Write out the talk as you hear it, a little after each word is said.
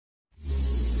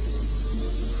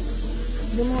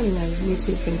Good morning, my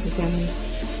YouTube friends and family.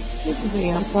 This is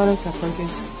a product I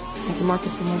purchased at the market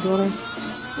for my daughter.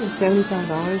 It was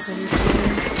 $75 on this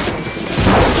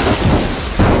product.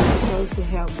 It's supposed to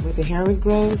help with the hair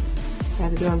growth.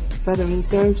 After doing further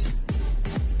research,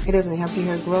 it doesn't help your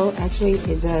hair grow. Actually,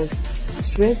 it does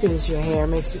strengthens your hair,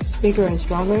 makes it thicker and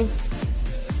stronger.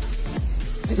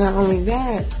 But not only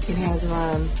that, it has a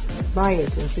lot of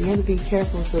biotin, so you have to be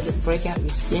careful so it doesn't break out your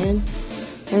skin.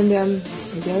 And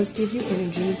it does give you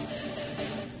energy.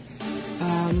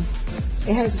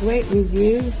 It has great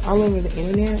reviews all over the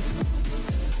internet,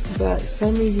 but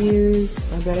some reviews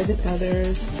are better than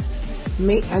others.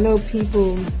 I know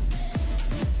people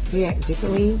react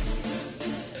differently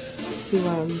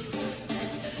to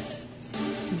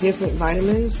different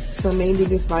vitamins, so maybe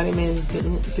this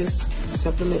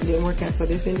supplement didn't work out for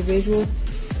this individual,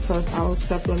 because all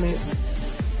supplements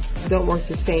don't work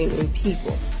the same in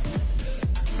people.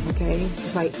 Okay,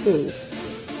 it's like food.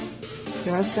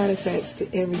 There are side effects to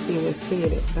everything that's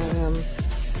created. But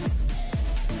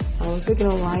I was looking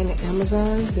online at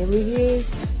Amazon, their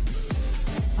reviews.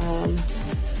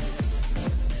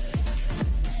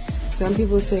 Some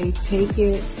people say take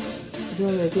it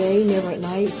during the day, never at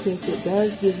night, since it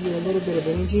does give you a little bit of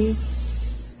energy.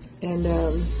 And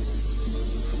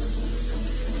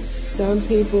some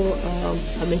people,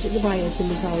 I mentioned the biotin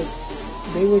because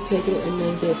they were taking it and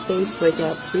made their face break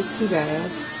out pretty bad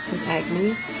with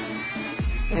acne.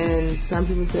 And some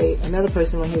people say, another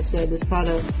person right here said this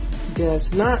product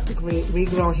does not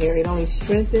regrow hair. It only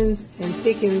strengthens and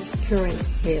thickens current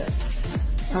hair.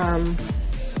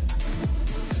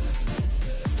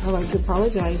 I'd like to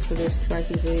apologize for this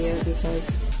crappy video because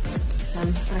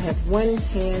I have one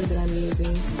hand that I'm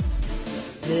using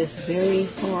and it's very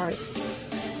hard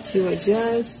to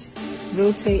adjust,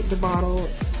 rotate the bottle.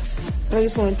 I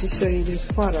just wanted to show you this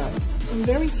product. I'm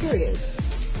very curious.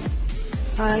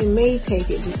 I may take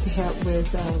it just to help with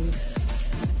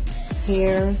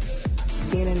hair,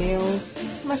 skin, and nails.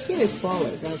 My skin is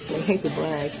flawless, actually. I hate to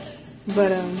brag.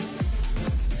 But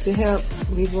to help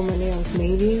regrow my nails,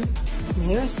 maybe. My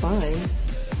hair is fine.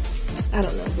 I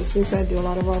don't know. But since I do a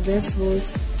lot of raw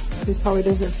vegetables, this probably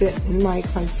doesn't fit in my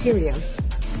criteria.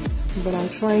 But I'm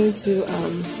trying to,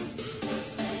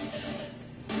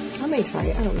 I may try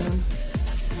it. I don't know.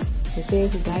 It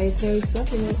says a dietary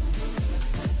supplement.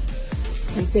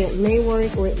 They say it may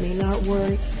work or it may not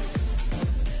work.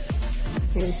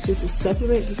 And it's just a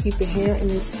supplement to keep the hair and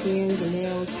the skin, the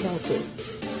nails healthy.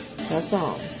 That's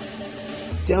all.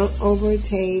 Don't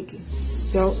overtake.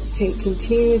 Don't take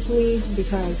continuously,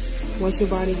 because once your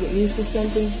body gets used to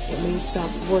something, it may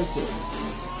stop working.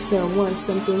 So once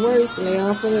something works, lay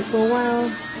off of it for a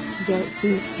while. Don't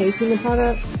keep taking the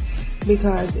product,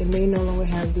 because it may no longer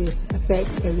have the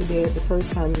effects as it did the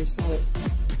first time you started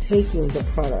taking the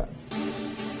product.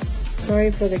 Sorry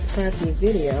for the crappy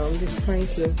video. I'm just trying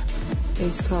to,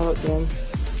 it's called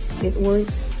It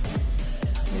Works.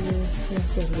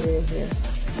 Let's see if we in here.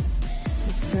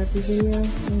 This crappy video. I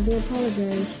do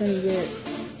apologize. I'm trying to get it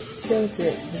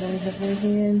tilted because I only have one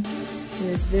hand and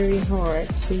it's very hard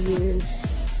to use.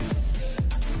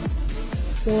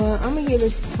 So I'm going to give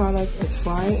this product a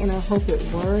try and I hope it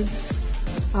works.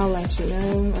 I'll let you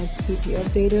know. I'll keep you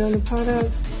updated on the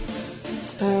product.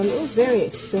 It was very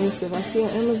expensive. I see on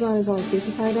Amazon it's only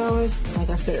 $55. Like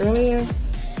I said earlier,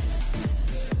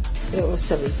 it was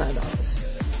 $75.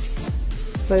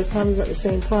 But it's probably about the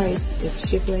same price if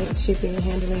shipping and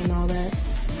handling and all that.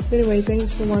 But anyway,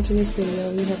 thanks for watching this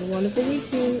video. You have a wonderful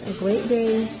weekend, a great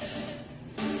day.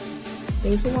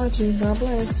 Thanks for watching. God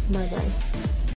bless. Bye-bye.